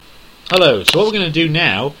Hello, so what we're going to do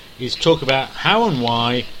now is talk about how and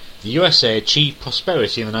why the USA achieved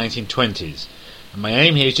prosperity in the 1920s. And my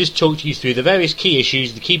aim here is just to talk to you through the various key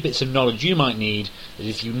issues, the key bits of knowledge you might need, that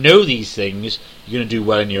if you know these things, you're going to do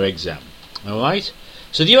well in your exam. Alright?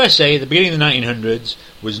 So the USA at the beginning of the 1900s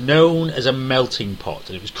was known as a melting pot,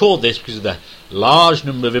 and it was called this because of the large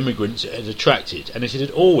number of immigrants it had attracted, and it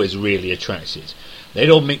had always really attracted. They'd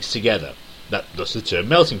all mixed together. Thus the term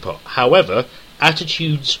melting pot. However,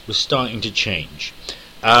 attitudes were starting to change.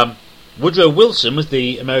 Woodrow Wilson was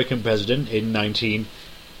the American president in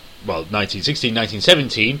 1916,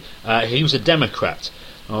 1917. He was a Democrat,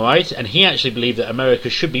 all right, and he actually believed that America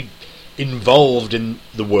should be involved in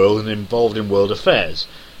the world and involved in world affairs.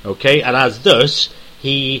 Okay, and as thus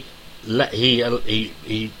he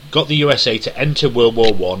got the USA to enter World War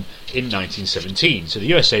I in 1917. So the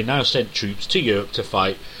USA now sent troops to Europe to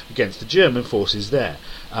fight against the German forces there.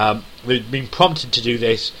 They'd been prompted to do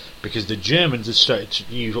this because the Germans had started to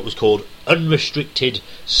use what was called unrestricted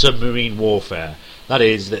submarine warfare. That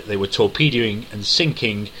is, that they were torpedoing and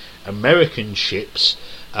sinking American ships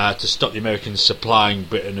to stop the Americans supplying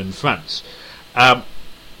Britain and France. Now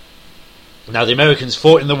the Americans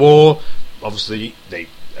fought in the war. Obviously they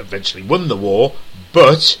eventually won the war,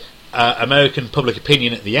 but American public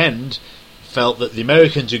opinion at the end felt that the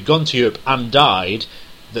Americans who'd gone to Europe and died,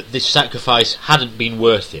 that this sacrifice hadn't been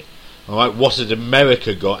worth it. Alright, what had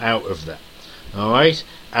America got out of that? Alright,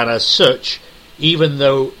 and as such, even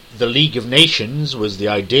though the League of Nations was the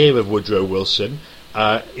idea of Woodrow Wilson,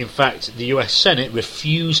 in fact the US Senate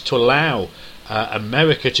refused to allow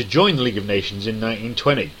America to join the League of Nations in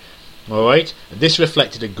 1920. Alright, and this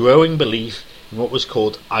reflected a growing belief in what was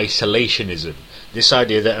called isolationism. This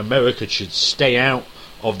idea that America should stay out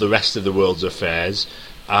of the rest of the world's affairs.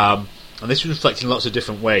 And this was reflected in lots of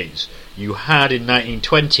different ways. You had in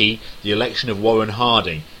 1920 the election of Warren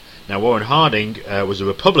Harding. Now Warren Harding was a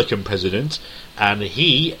Republican president, and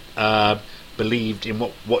he believed in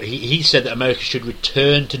what he said that America should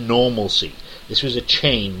return to normalcy. This was a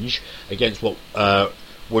change against what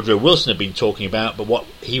Woodrow Wilson had been talking about, but what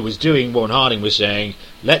he was doing, Warren Harding was saying,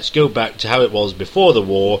 let's go back to how it was before the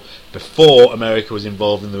war, before America was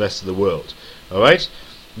involved in the rest of the world. Alright?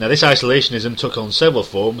 Now this isolationism took on several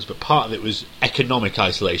forms, but part of it was economic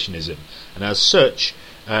isolationism. And as such,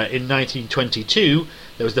 in 1922,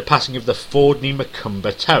 there was the passing of the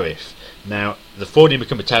Fordney-McCumber Tariff. Now, the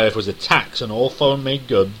Fordney-McCumber Tariff was a tax on all foreign-made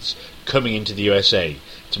goods coming into the USA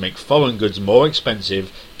to make foreign goods more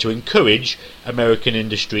expensive to encourage American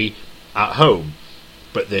industry at home.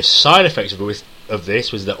 But the side effect of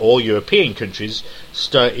this was that all European countries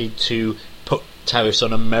started to put tariffs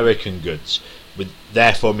on American goods, with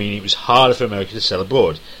therefore meaning it was harder for America to sell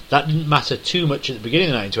abroad. That didn't matter too much at the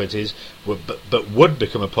beginning of the 1920s, but would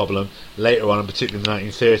become a problem later on, and particularly in the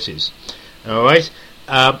 1930s. Alright?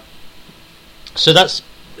 So that's,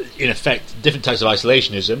 in effect, different types of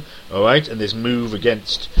isolationism, alright, and this move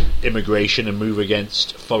against immigration and move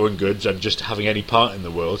against foreign goods and just having any part in the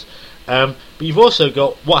world. But you've also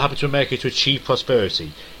got what happened to America to achieve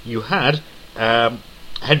prosperity. You had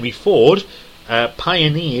Henry Ford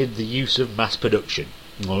pioneered the use of mass production.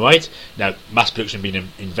 Alright, now mass production had been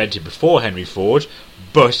invented before Henry Ford,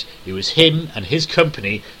 but it was him and his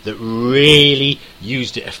company that really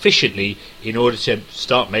used it efficiently in order to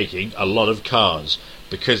start making a lot of cars.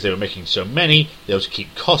 Because they were making so many, they were able to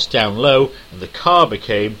keep costs down low, and the car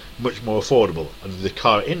became much more affordable, and the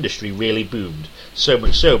car industry really boomed. So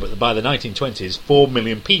much so, but by the 1920s, 4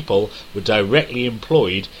 million people were directly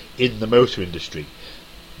employed in the motor industry.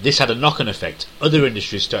 This had a knock-on effect. Other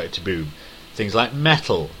industries started to boom. Things like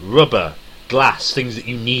metal, rubber, glass, things that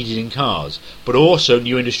you needed in cars. But also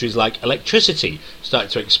new industries like electricity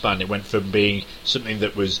started to expand. It went from being something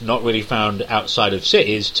that was not really found outside of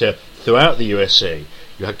cities to throughout the USA.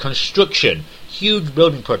 You had construction, huge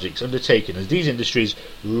building projects undertaken as these industries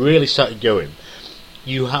really started going.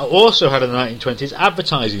 You also had in the 1920s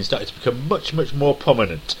advertising started to become much, much more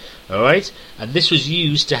prominent. Alright? And this was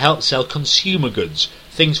used to help sell consumer goods,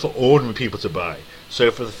 things for ordinary people to buy. So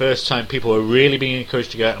for the first time, people were really being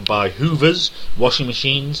encouraged to go out and buy hoovers, washing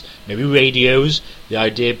machines, maybe radios, the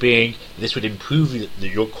idea being this would improve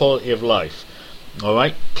your quality of life.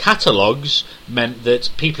 Alright? Catalogues meant that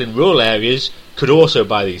people in rural areas could also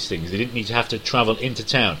buy these things. They didn't need to have to travel into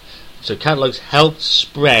town. So catalogues helped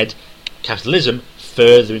spread capitalism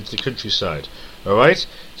further into the countryside. Alright?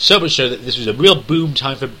 So much so that this was a real boom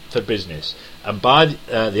time for business. And by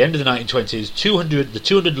the end of the 1920s, the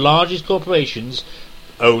 200 largest corporations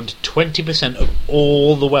owned 20% of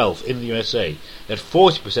all the wealth in the USA. They had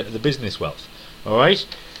 40% of the business wealth. Alright?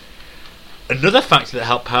 Another factor that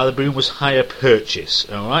helped power the boom was hire purchase.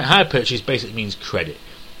 Alright, hire purchase basically means credit.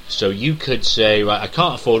 So you could say, right, I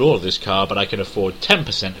can't afford all of this car, but I can afford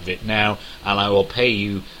 10% of it now, and I will pay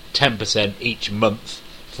you 10% each month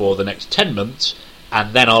for the next 10 months,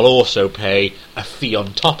 and then I'll also pay a fee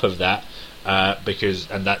on top of that,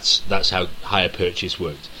 that's how hire purchase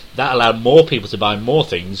worked. That allowed more people to buy more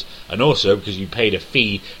things, and also because you paid a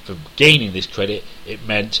fee for gaining this credit, it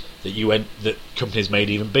meant that companies made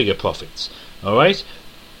even bigger profits. All right,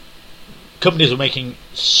 companies were making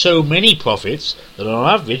so many profits that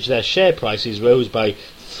on average their share prices rose by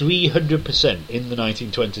 300% in the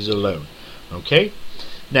 1920s alone. Okay,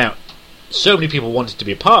 now so many people wanted to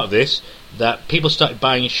be a part of this that people started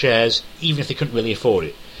buying shares even if they couldn't really afford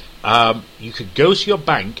it. You could go to your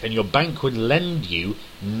bank, and your bank would lend you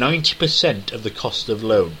 90% of the cost of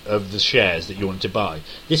loan of the shares that you wanted to buy.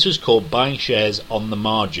 This was called buying shares on the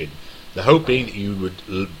margin. The hope being that you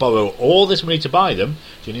would borrow all this money to buy them,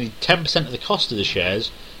 so you needed 10% of the cost of the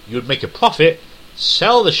shares. You would make a profit,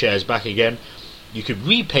 sell the shares back again. You could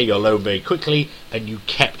repay your loan very quickly, and you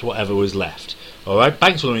kept whatever was left. Alright,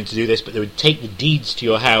 banks were willing to do this, but they would take the deeds to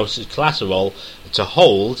your house as collateral to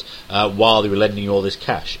hold while they were lending you all this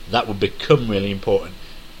cash. That would become really important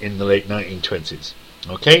in the late 1920s.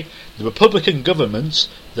 Okay, the Republican governments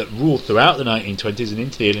that ruled throughout the 1920s and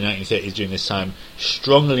into the early 1930s during this time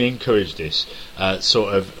strongly encouraged this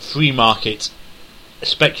sort of free market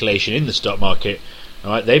speculation in the stock market.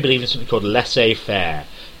 Alright, they believe in something called laissez-faire.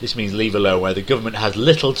 This means leave alone, where the government has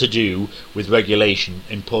little to do with regulation,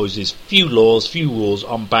 imposes few laws, few rules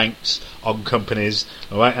on banks, on companies,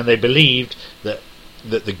 alright, and they believed that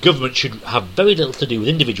the government should have very little to do with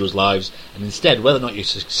individuals' lives, and instead whether or not your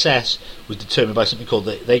success was determined by something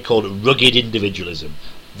they called rugged individualism.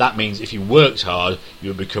 That means if you worked hard, you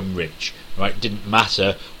would become rich. Right? It didn't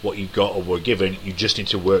matter what you got or were given, you just need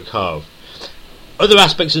to work hard. Other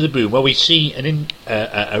aspects of the boom, well, we see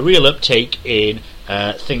a real uptake in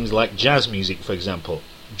things like jazz music, for example.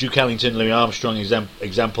 Duke Ellington, Louis Armstrong,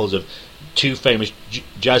 examples of two famous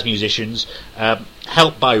jazz musicians.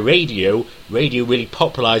 Helped by radio really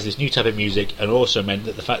popularised this new type of music, and also meant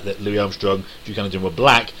that the fact that Louis Armstrong, Duke Ellington were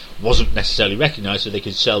black wasn't necessarily recognised, so they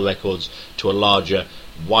could sell records to a larger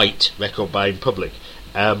white record buying public.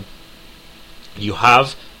 You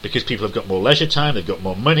have, because people have got more leisure time, they've got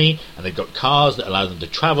more money, and they've got cars that allow them to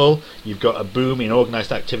travel, you've got a boom in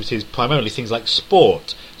organised activities, primarily things like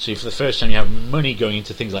sport. So for the first time you have money going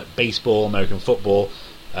into things like baseball, American football,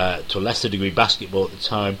 to a lesser degree basketball at the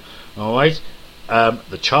time. Alright,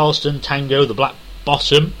 the Charleston, tango, the black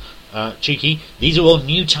bottom, cheeky, these are all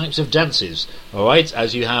new types of dances. Alright,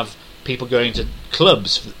 as you have people going to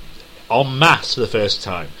clubs en masse for the first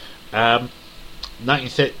time.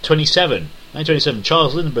 1927,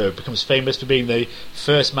 Charles Lindbergh becomes famous for being the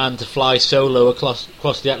first man to fly solo across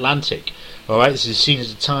the Atlantic. Alright, this is seen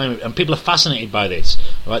as a time, and people are fascinated by this.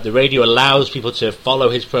 Alright, the radio allows people to follow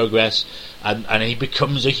his progress, and he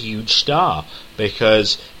becomes a huge star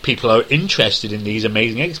because people are interested in these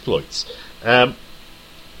amazing exploits.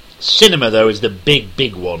 Cinema, though, is the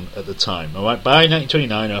big one at the time. Alright, by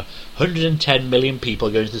 1929, 110 million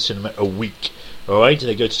people go to the cinema a week. Alright,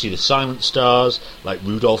 they go to see the silent stars like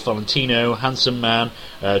Rudolph Valentino, Handsome Man,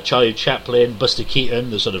 Charlie Chaplin, Buster Keaton,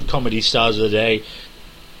 the sort of comedy stars of the day.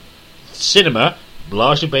 Cinema,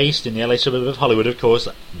 largely based in the LA suburb of Hollywood, of course,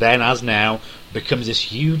 then as now, becomes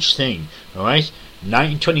this huge thing. Alright,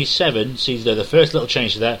 1927 sees the first little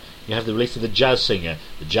change to that. You have the release of The Jazz Singer.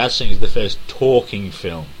 The Jazz Singer is the first talking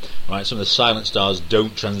film. Right, some of the silent stars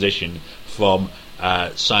don't transition from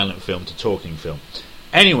silent film to talking film.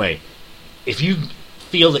 Anyway, if you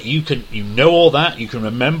feel that you know all that, you can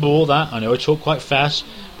remember all that. I know I talk quite fast,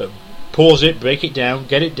 but pause it, break it down,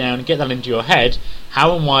 get that into your head.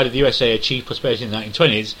 How and why did the USA achieve prosperity in the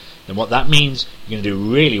 1920s? And what that means, you're going to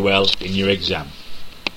do really well in your exam.